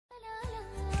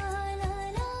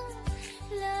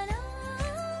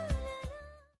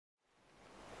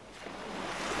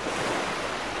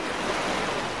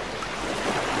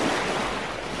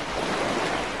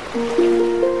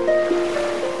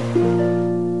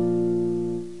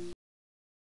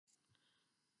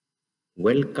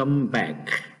Welcome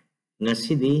back.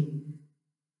 Ngasidi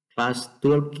class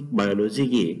 12 biology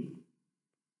ki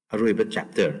aroiba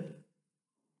chapter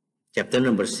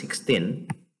number 16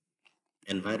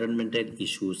 environmental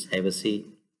issues habasi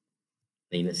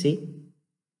nainasi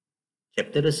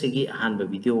chapter asigi ahanba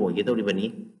video oge dawribani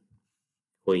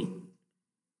hoi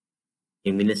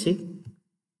ingminasi.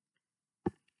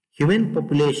 Human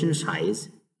population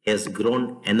size has grown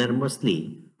enormously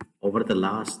over the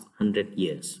last 100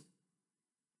 years.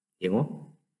 Yengo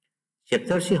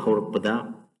chapter si horpada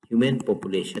human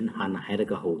population han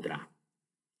hairaga hodra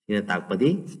ina takpadi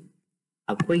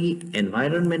akoi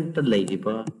environmental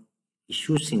laiba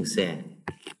issues sing se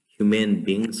human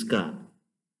beings ka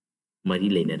mari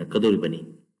leina kadoribani.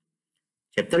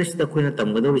 Chapter si da koina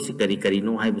tamgadori si kari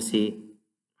no haibasi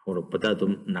horpada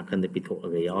dum nakanda pitho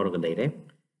aga yauraga leire.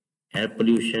 Air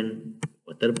pollution,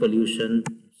 water pollution,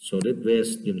 solid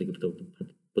waste,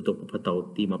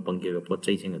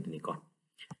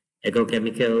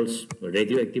 agrochemicals,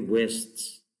 radioactive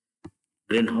wastes,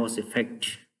 greenhouse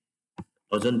effect,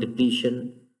 ozone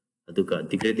depletion,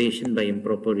 degradation by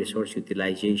improper resource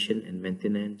utilization and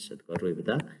maintenance,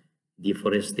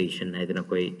 deforestation.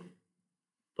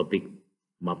 Topic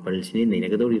mapal sini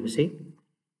nainagado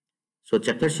so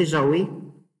chapter si sawi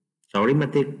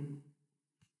matik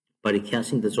parikya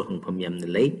sing da so hangpham yamna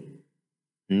lei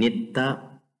NEET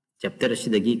chapter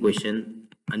asidagi question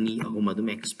ani ahum adum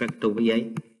expect over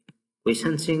yai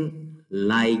question sing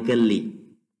legally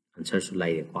answer su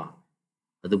lai ko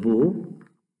adubu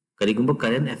karigumba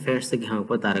current affairs se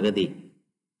hangpa taragadi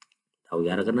daw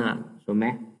yaragana so me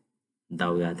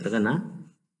daw yatragana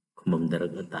khumam da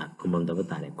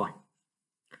tare ko.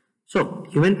 So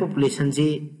human population ji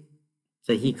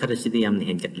sahi kharasidi yamne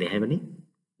henkat le hai bani.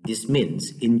 This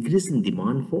means increase in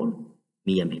demand for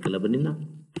miyam hekalabanina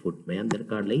food mayam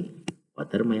darkar lay,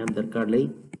 water mayam darkar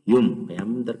lay, yum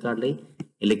mayam darkar lay,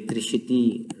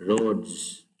 electricity,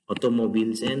 roads,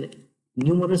 automobiles, and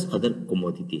numerous other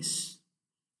commodities.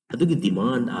 Adugi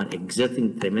demand are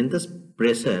exerting tremendous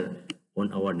pressure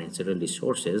on our natural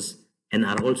resources and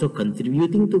are also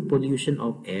contributing to pollution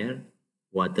of air,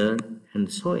 water,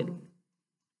 and soil.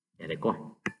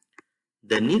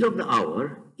 The need of the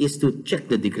hour is to check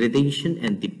the degradation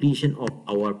and depletion of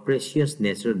our precious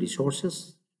natural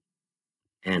resources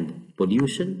and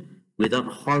pollution without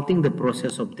halting the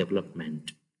process of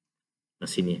development.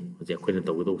 Natural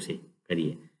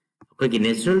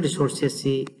resources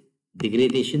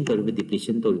degradation to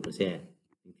depletion to check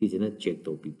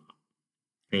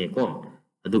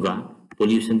to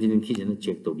pollution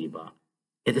check to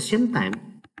at the same time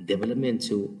development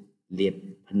to live.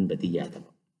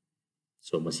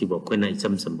 So masibo ko na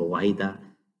isam samba wahida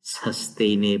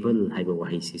sustainable haiba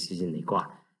wahi season ni ko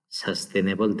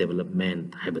sustainable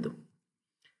development haibado.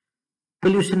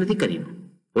 Pollution ati karino.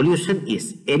 Pollution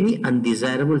is any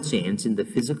undesirable change in the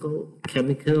physical,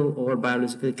 chemical, or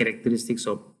biological characteristics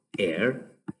of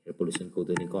air pollution ko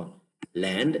ni ko,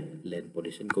 land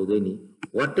pollution ko ni,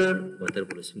 water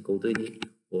pollution ko ni,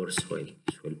 or soil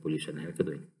pollution hai ko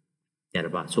ni.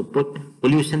 So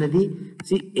pollution adi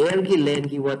see air ki, land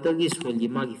ki, water ki, soil ki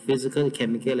magi physical,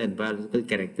 chemical, and biological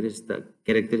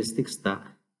characteristics ta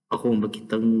ako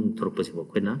makitang thorpasi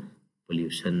ko na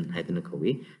pollution hai na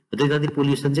kawi. Ado ita di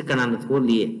pollution se kanana ko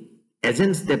liye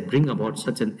agents that bring about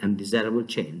such an undesirable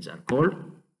change are called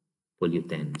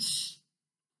pollutants.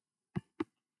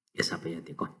 Yes,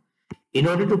 in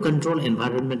order to control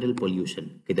environmental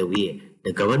pollution,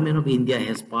 the government of India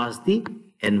has passed the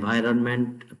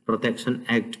Environment Protection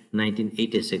Act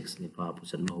 1986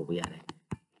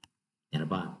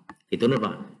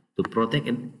 to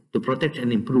protect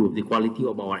and improve the quality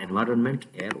of our environment,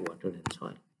 air, water, and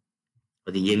soil.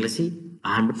 But the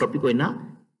topic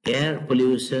air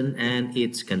pollution and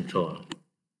its control.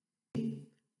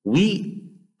 We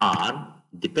are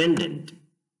dependent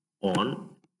on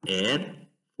air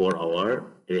for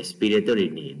our respiratory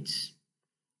needs.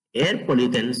 Air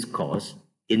pollutants cause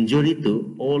injury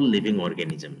to all living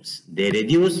organisms. They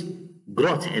reduce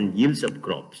growth and yields of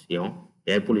crops.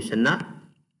 Air pollution na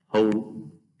how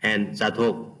and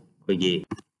sathok kogi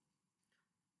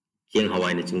yang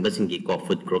Hawaii na chingba singi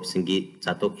food crops singi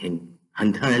sathok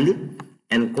entirely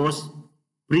and cause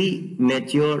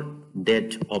premature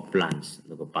death of plants.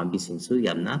 Pambi singsu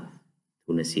yamna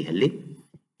tunasi hali.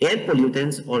 Air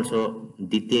pollutants also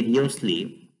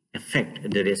deleteriously affect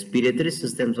the respiratory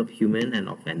systems of human and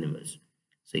of animals.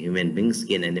 So human beings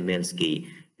and animals ki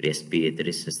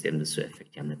respiratory system so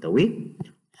affect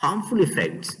harmful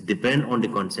effects depend on the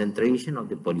concentration of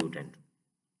the pollutant.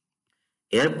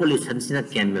 Air pollution it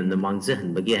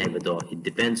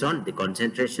depends on the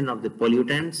concentration of the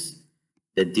pollutants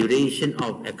the duration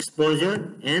of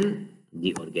exposure, and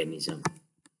the organism.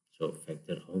 So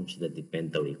factor home should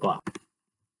depend on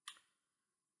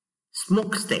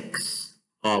smokestacks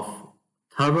of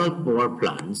thermal power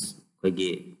plants.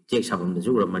 We check some the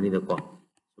sugar money the co.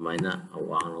 Mina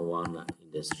awang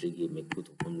industry gi make put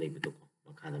home labor to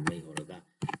makana may oraga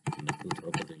make put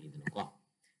rocket.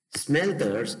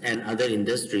 Smelters and other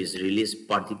industries release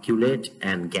particulate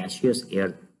and gaseous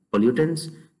air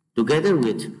pollutants together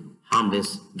with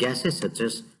harmless gases such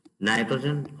as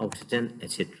nitrogen, oxygen,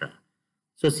 etc.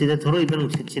 So, sida thoro ibang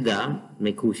sida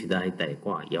meku sida itai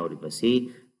kwa yauri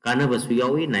basi kana basu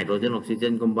yawi nitrogen,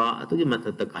 oxygen kumba atugi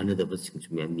matata kana da basi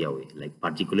sumyam yawi like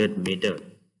particulate matter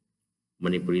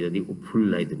Manipur dadi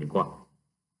upul lai duni kwa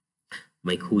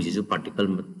meku jisu particle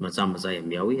macha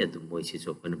yam yawi atu moi si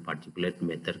so particulate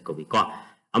matter kawi kwa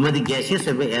amadi gaseous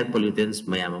air pollutants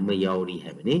mayam ama yauri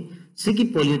habani sigi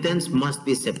pollutants must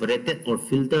be separated or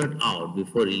filtered out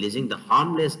before releasing the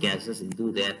harmless gases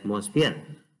into the atmosphere.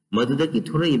 Maduda ki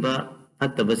thura iba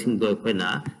fatabasing do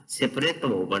koina separate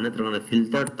to ba natrana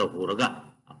filter to horaga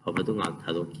afabadu ngak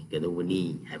thado ki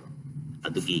kedawani haba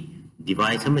adugi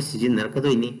device ama sijin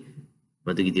narkadoini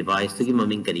madugi device to ki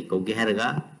maming kari ko ge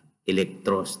haraga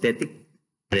electrostatic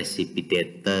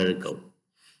precipitator ko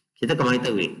kita kamai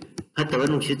tawi fataba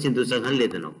nungsit sindu sanghal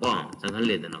ledana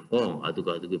ko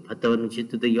adugi fataba nungsit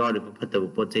to the yard fataba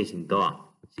pochai sing do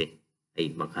se ai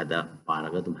makada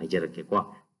paraga dum hajarake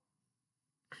ko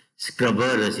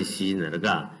scrubber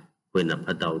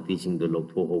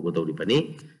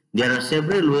there are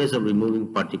several ways of removing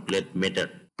particulate matter.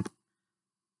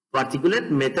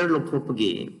 Particulate matter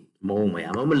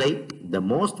the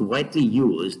most widely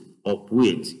used of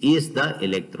which is the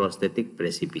electrostatic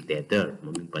precipitator.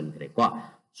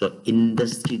 So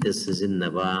industry decision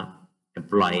nava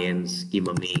appliance ki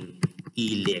maming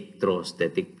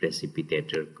electrostatic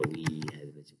precipitator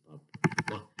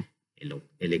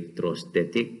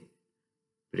electrostatic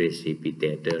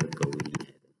precipitator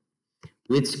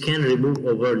which can remove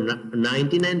over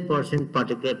 99%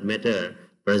 particulate matter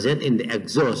present in the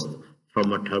exhaust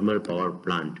from a thermal power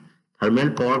plant.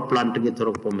 Thermal power plant ke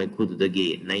thorok po me khud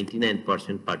dagi 99%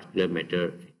 particulate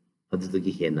matter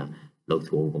adudagi hena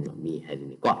lotho banga mi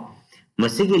harini ko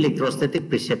masigi electrostatic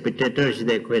precipitators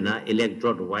de koina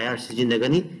electrode wires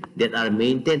sijinagani that are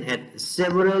maintained at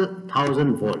several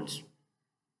thousand volts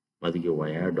madigi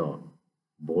wire do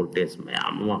voltage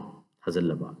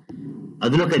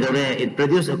it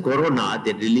produces a corona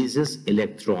that releases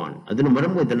electron.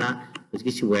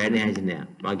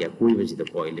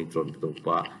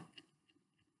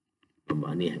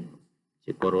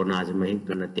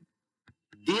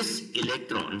 These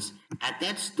electrons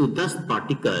attach to dust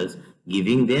particles,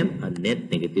 giving them a net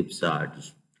negative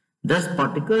charge. Dust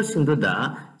particles into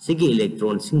the sigi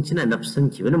electrons sing china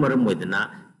napsan chivana maram wedana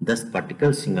dust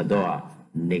particles sing adoa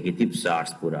negative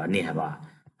charge pura ni haba.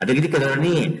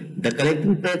 The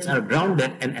collecting plates are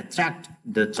grounded and attract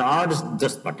the charged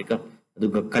dust particle.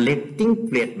 The collecting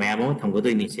plate mayamo thamgodo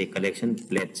ini se collection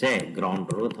plate se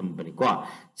ground ro thambani ko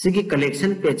sigi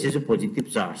collection plate se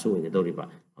positive charge so de doriba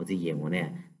odi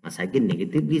yemone masagi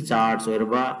negatively charged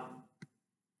orba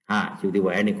ha chudi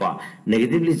wire ni ko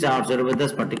negatively charged orba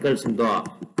dust particles into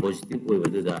positive oi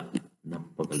wadu da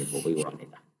napakale ko oi wa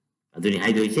neda aduni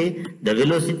hai doise the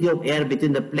velocity of air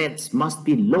between the plates must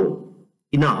be low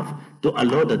enough to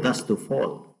allow the dust to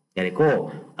fall.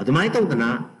 Yareko adumai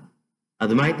tawdana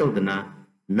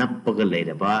nappaga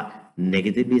leiraba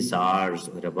negatively charged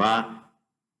oraba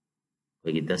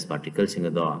wagi dust particles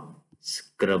singado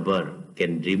scrubber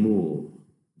can remove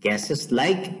gases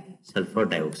like sulfur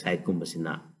dioxide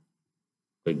kumbasina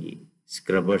wagi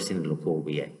scrubber sin loko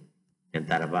biya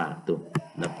yantaraba to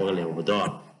nappaga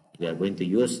leirobo we are going to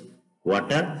use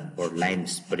water or lime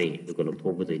spray.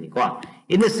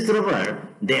 In the scrubber,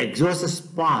 the exhaust is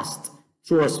passed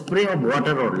through a spray of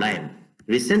water or lime.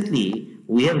 Recently,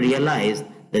 we have realized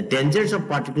the dangers of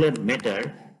particulate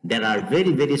matter that are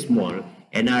very, very small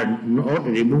and are not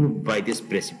removed by these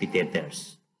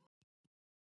precipitators.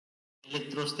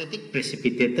 Electrostatic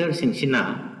precipitators in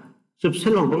Sina,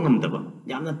 subsalobangam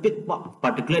yamna big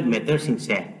particulate matter sing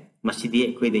se,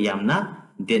 masidi equate yamna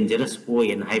dangerous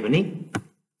oil and hibernate.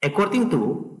 According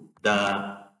to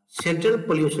the Central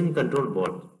Pollution Control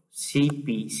Board,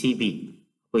 CB,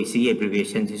 which is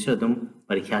abbreviation,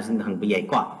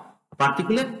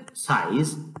 particulate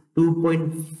size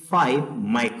 2.5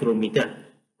 micrometer,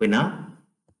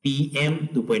 PM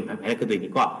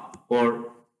 2.5 or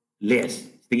less.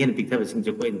 Again, picture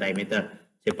in diameter.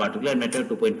 Say particulate matter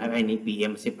 2.5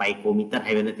 PM say picometer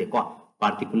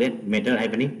particulate matter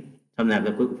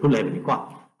full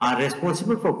are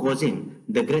responsible for causing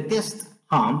the greatest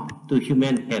harm to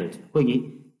human health.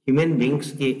 Human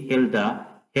beings ki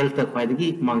health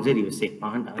khwaidagi mangjari base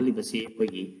mahan ali base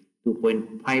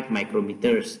 2.5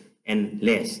 micrometers and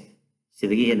less.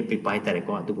 Sidagi hen pick pai tare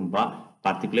ko adugumba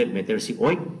particulate matter si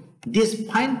oi. These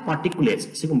fine particulates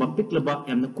sigumba pick laba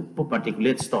yamna kuppa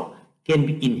particulates to can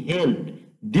be inhaled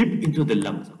deep into the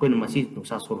lungs. Ko na masi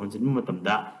nungsa soron jin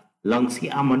matamda lungs ki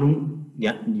amanung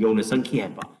yona sangki hai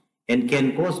pa and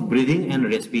can cause breathing and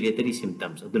respiratory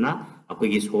symptoms. Aduna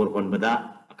akogi sor hon bada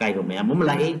akai go mayam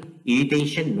mulai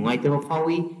irritation nungai te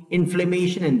fawi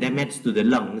inflammation and damage to the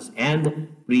lungs and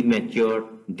premature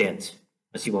death.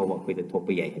 Asi ba wa koi de thop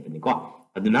yai hebani ko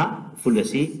aduna full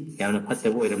asi yana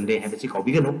phatta bo iram de hebasi ko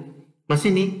bigano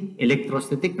masini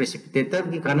electrostatic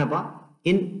precipitator ki kana ba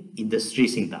in industry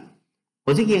singta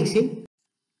hoji ki angsi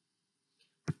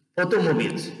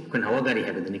automobiles kun hawa gari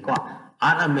hebani ko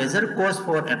are a major cause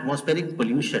for atmospheric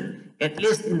pollution, at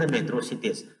least in the metro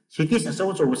cities. Cities are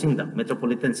also the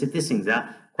metropolitan cities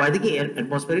singza quite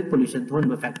atmospheric pollution to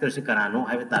one factors karano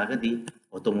have target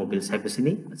automobiles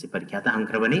habisini as parikata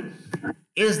hankrabani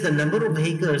as the number of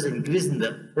vehicles increase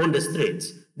on the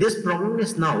streets. This problem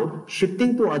is now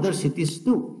shifting to other cities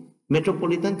too.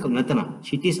 Metropolitan kangatana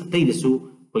cities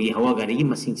ataisu kogi hawa gari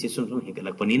masing sesum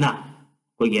hegalakpanina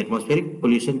kogi atmospheric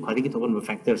pollution quite one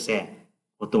factors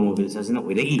automobiles as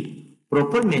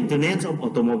proper maintenance of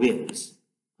automobiles.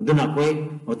 Do not quite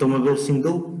automobiles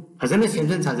single Hazana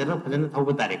Simpson Hazana Hazana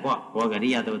Taubatariqua,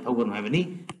 Wagaria, the Tauban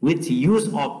Havani, with use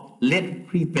of lead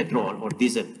free petrol or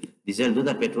diesel. Diesel to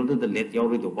the petrol to the lead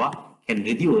Yauridoba can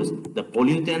reduce the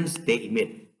pollutants they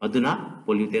emit. Aduna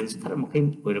pollutants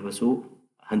Taramakim, Werabasu,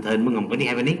 Hantan Mungambani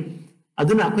Havani.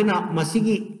 Aduna Kuna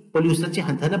Masigi pollution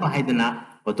Hantana Bahidana,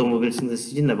 automobiles in the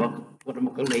season of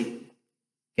Watamakal.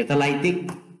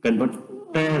 Catalytic converter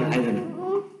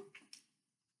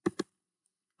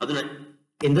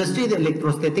industry the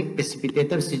electrostatic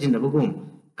precipitator station nabugum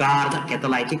car the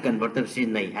catalytic converter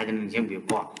station nahi has an example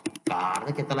car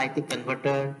the catalytic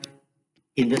converter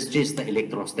industries the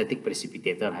electrostatic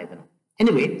precipitator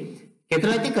anyway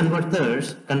catalytic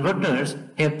converters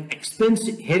have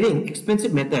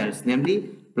expensive metals namely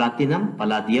platinum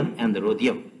palladium and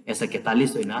rhodium as a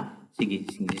catalyst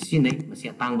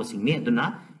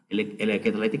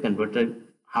catalytic converter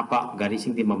hapa gari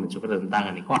sing di mamon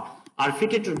are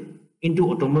fitted into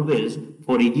automobiles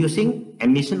for reducing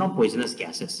emission of poisonous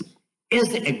gases. As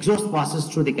the exhaust passes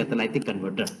through the catalytic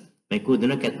converter,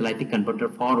 catalytic converter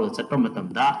for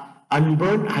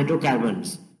unburned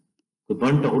hydrocarbons,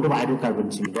 burnt out of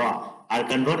hydrocarbons are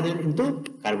converted into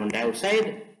carbon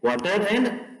dioxide, water,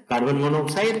 and carbon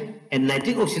monoxide, and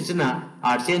nitric oxide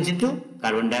are changed into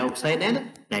carbon dioxide and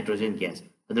nitrogen gas.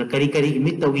 Other kari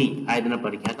emit the we, Idana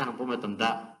Parikata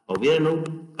Hampomatamda,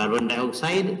 carbon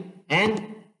dioxide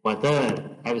and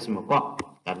water. I was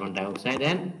carbon dioxide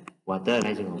and water.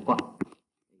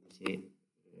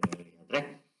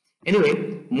 Anyway,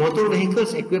 motor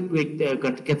vehicles equipped with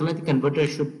catalytic converters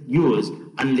should use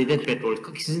unleaded petrol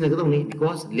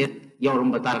because lead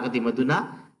Yorum Bataraka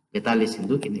Maduna.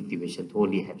 Inactivation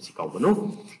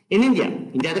in India,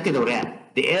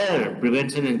 the Air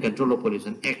Prevention and Control of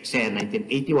Pollution Act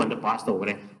 1981 passed over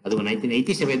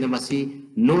 1987 the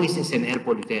Noises and Air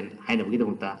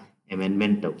Pollutant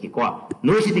amendment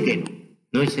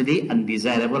noise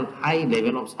undesirable high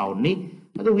level of sound.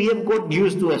 We have got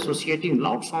used to associating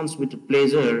loud sounds with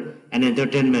pleasure and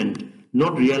entertainment,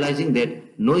 not realizing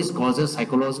that noise causes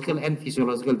psychological and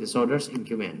physiological disorders in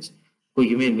humans.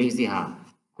 Human beings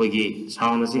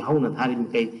sound as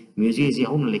music is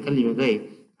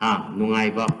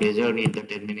nungaiba pleasure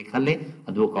entertainment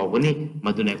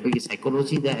maduna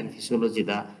psychology and physiology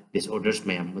disorders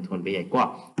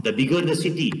the bigger the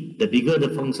city, the bigger the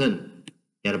function,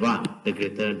 the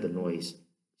greater the noise.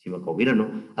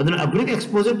 A brief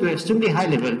exposure to extremely high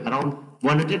level around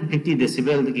 150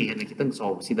 decibel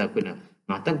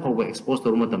exposed to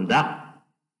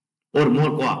or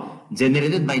more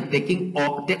generated by taking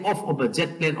off of a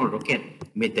jet plane or rocket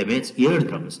may damage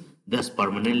eardrums, thus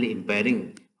permanently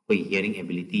impairing hearing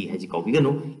ability.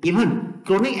 Even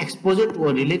chronic exposure to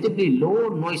a relatively low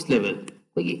noise level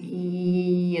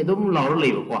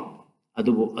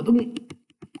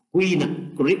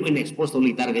exposed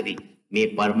to may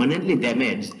permanently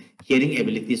damage hearing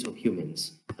abilities of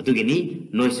humans.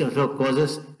 Noise also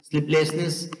causes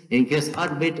sleeplessness, increased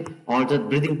heartbeat, altered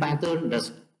breathing pattern,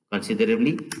 thus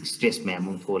considerably stress may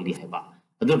among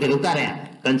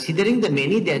considering the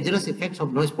many dangerous effects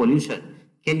of noise pollution,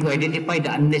 can you identify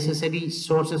the unnecessary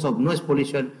sources of noise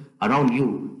pollution around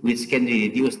you which can be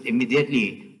reduced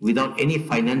immediately without any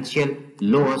financial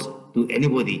loss to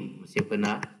anybody?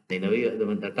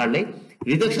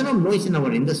 Reduction of noise in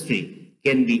our industry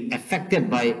can be affected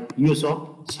by use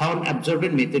of sound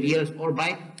absorbent materials or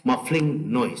by muffling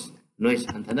noise. Noise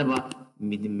antanaba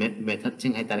method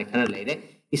sing hai tare khara laire.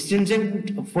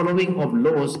 Stringent following of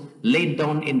laws laid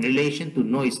down in relation to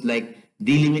noise, like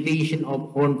delimitation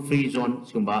of horn-free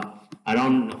zones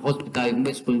around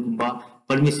hospital, school,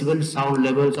 permissible sound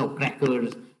levels of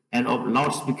crackers and of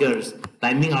loudspeakers,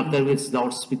 timing after which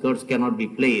loudspeakers cannot be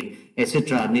played,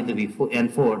 etc., need to be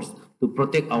enforced to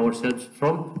protect ourselves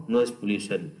from noise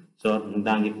pollution. So,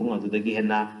 nungdangi pung adu dagi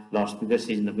henna loudspeaker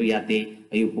siznaba yate,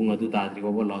 ayu pung adu tadri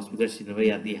baba loudspeaker siznaba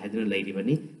yate haduna lairi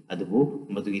bani adubu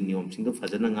madugi niyom sing do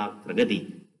fajana ngak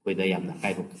tragadi koida yamna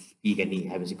kai ko igani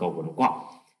habisi kawbono ko.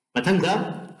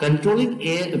 Mathangda controlling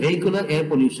vehicular air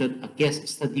pollution, a case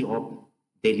study of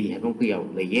Delhi habong ko yaw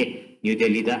laye. New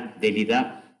Delhi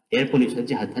da air pollution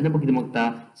ji hathana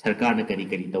bagidmakta sarkar na kari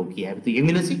tawki hai to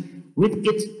yeminasi. With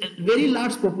its very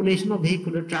large population of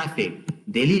vehicular traffic,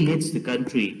 Delhi leads the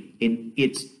country in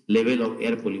its level of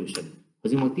air pollution.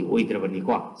 Hojimati oidrabani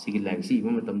ko sigil lagsi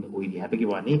imam matam oidi habagi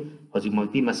wani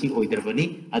hojimati masi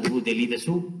oidrabani adu Delhi da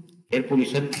su air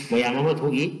pollution mayama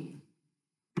thogi.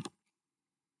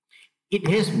 It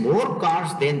has more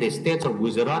cars than the states of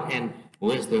Gujarat and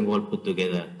West Bengal put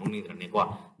together. Only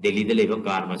Delhi the labor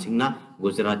car masingna,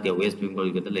 Gujarat the West Bengal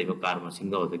get the labor car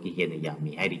masinga or the Kihena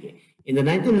Yami Harige. In the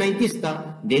 1990s,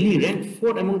 Delhi ranked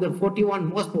fourth among the 41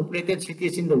 most populated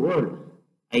cities in the world.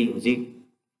 I see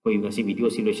video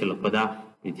simulation of Pada,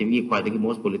 the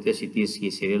most populated cities,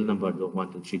 serial number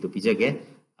 1 to 3 to Pizage,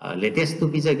 latest to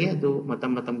Pizage, to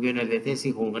Matam Guna latest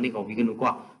Hongani of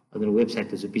Viganuka. On the website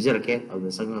to Supizarke of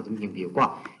the Sang of the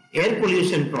air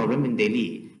pollution problem in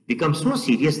Delhi becomes so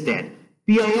serious that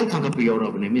PIL Thangapur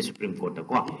of the Supreme Court.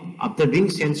 After being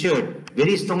censured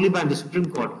very strongly by the Supreme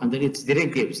Court under its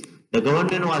directives, the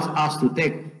government was asked to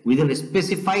take within a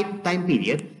specified time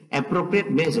period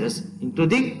appropriate measures,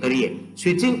 including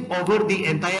switching over the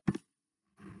entire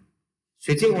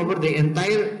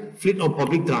fleet of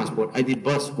public transport. I did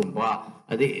bus kumba,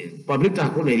 the public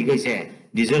transport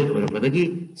diesel or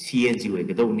CNG way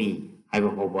the Doni, Iva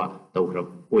Dogra,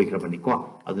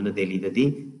 Oikrabaniko, Aduna Delhi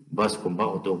the bus kumba,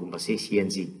 auto kumba say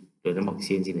CNG, to the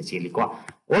CNG in Chilico.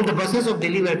 All the buses of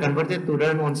Delhi were converted to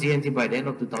run on CNG by the end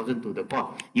of 2002.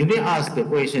 You may ask the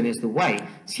question as to why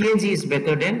CNG is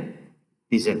better than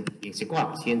diesel.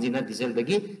 CNG na diesel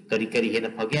dagi kari hena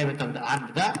phagya metam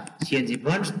da CNG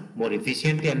burns more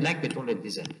efficiently, unlike petrol and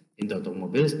diesel in the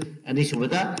automobiles, and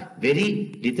subada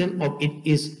very little of it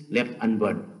is left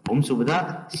unburned.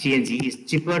 Subada CNG is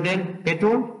cheaper than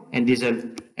petrol and diesel,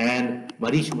 and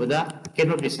Mari subada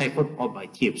cannot be siphoned off by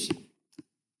thieves.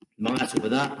 Manga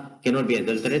subada cannot be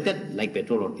adulterated like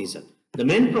petrol or diesel. The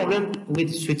main problem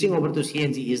with switching over to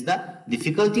CNG is the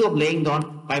difficulty of laying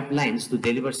down pipelines to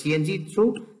deliver CNG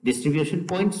through distribution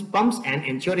points, pumps, and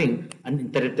ensuring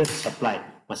uninterrupted supply.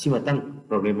 Masimatang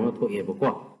problem mo to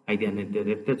eboko. Ay di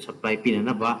uninterrupted supply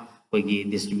pinanaba pagi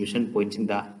distribution points in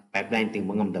the pipeline ting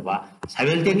mangamdaba.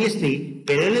 Simultaneously,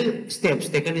 parallel steps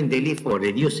taken in Delhi for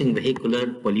reducing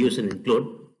vehicular pollution include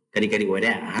kari wada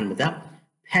hanmada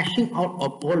passing out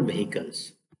of all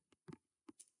vehicles.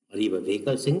 Riba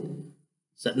vehicles in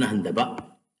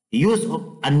use of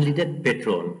unleaded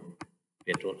petrol,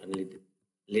 unleaded,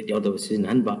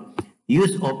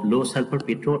 use of low sulfur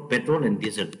petrol and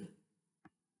diesel,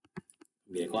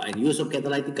 and use of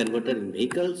catalytic converter in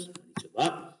vehicles,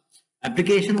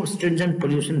 application of stringent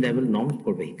pollution level norms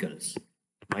for vehicles.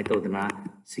 The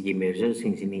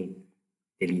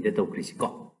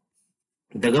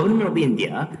government of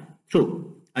India,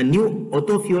 through a new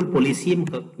auto fuel policy,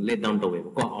 laid down the way,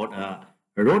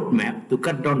 a roadmap to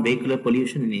cut down vehicular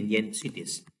pollution in Indian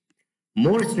cities.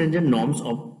 More stringent norms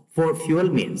for fuel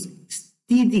means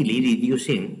steadily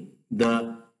reducing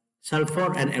the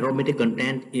sulfur and aromatic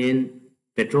content in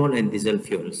petrol and diesel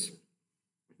fuels.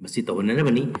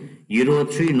 Euro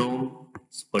 3 norm,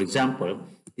 for example,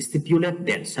 stipulate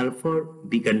that sulfur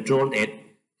be controlled at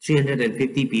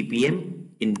 350 ppm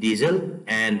in diesel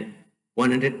and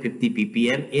 150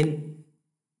 ppm in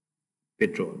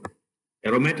petrol.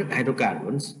 Aromatic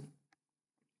hydrocarbons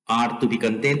are to be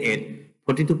contained at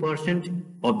 42%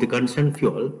 of the concerned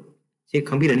fuel. The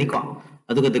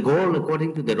goal,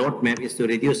 according to the roadmap, is to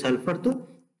reduce sulfur to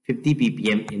 50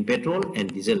 ppm in petrol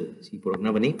and diesel,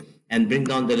 and bring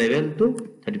down the level to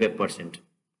 35%.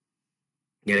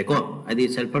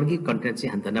 Sulfur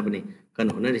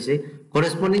content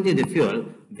corresponding to the fuel,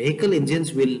 vehicle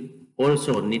engines will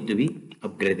also need to be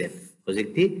upgraded.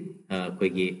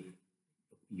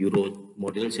 Euro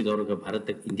model Bharat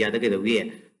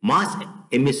India mass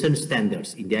emission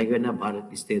standards. India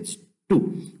Bharat states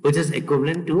which is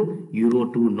equivalent to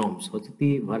Euro 2 norms. So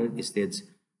the Bharat states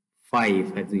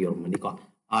 5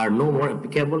 are no more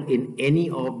applicable in any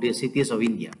of the cities of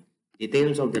India.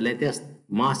 Details of the latest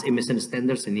mass emission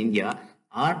standards in India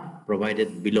are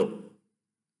provided below.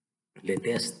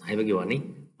 Latest,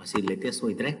 latest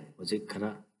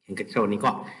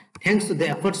thanks to the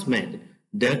efforts made,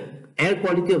 the air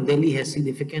quality of Delhi has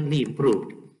significantly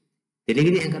improved.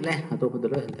 Delhi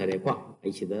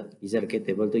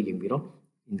table to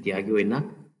India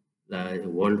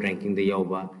world ranking the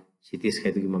cities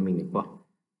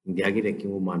India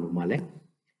ranking.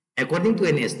 According to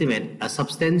an estimate, a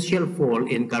substantial fall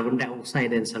in carbon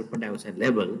dioxide and sulfur dioxide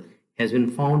level has been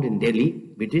found in Delhi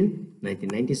between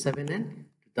 1997 and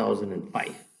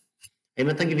 2005. Ay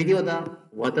matang video da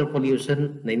water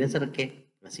pollution na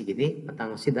inasarake masih gini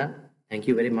matang sida. Thank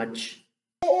you very much.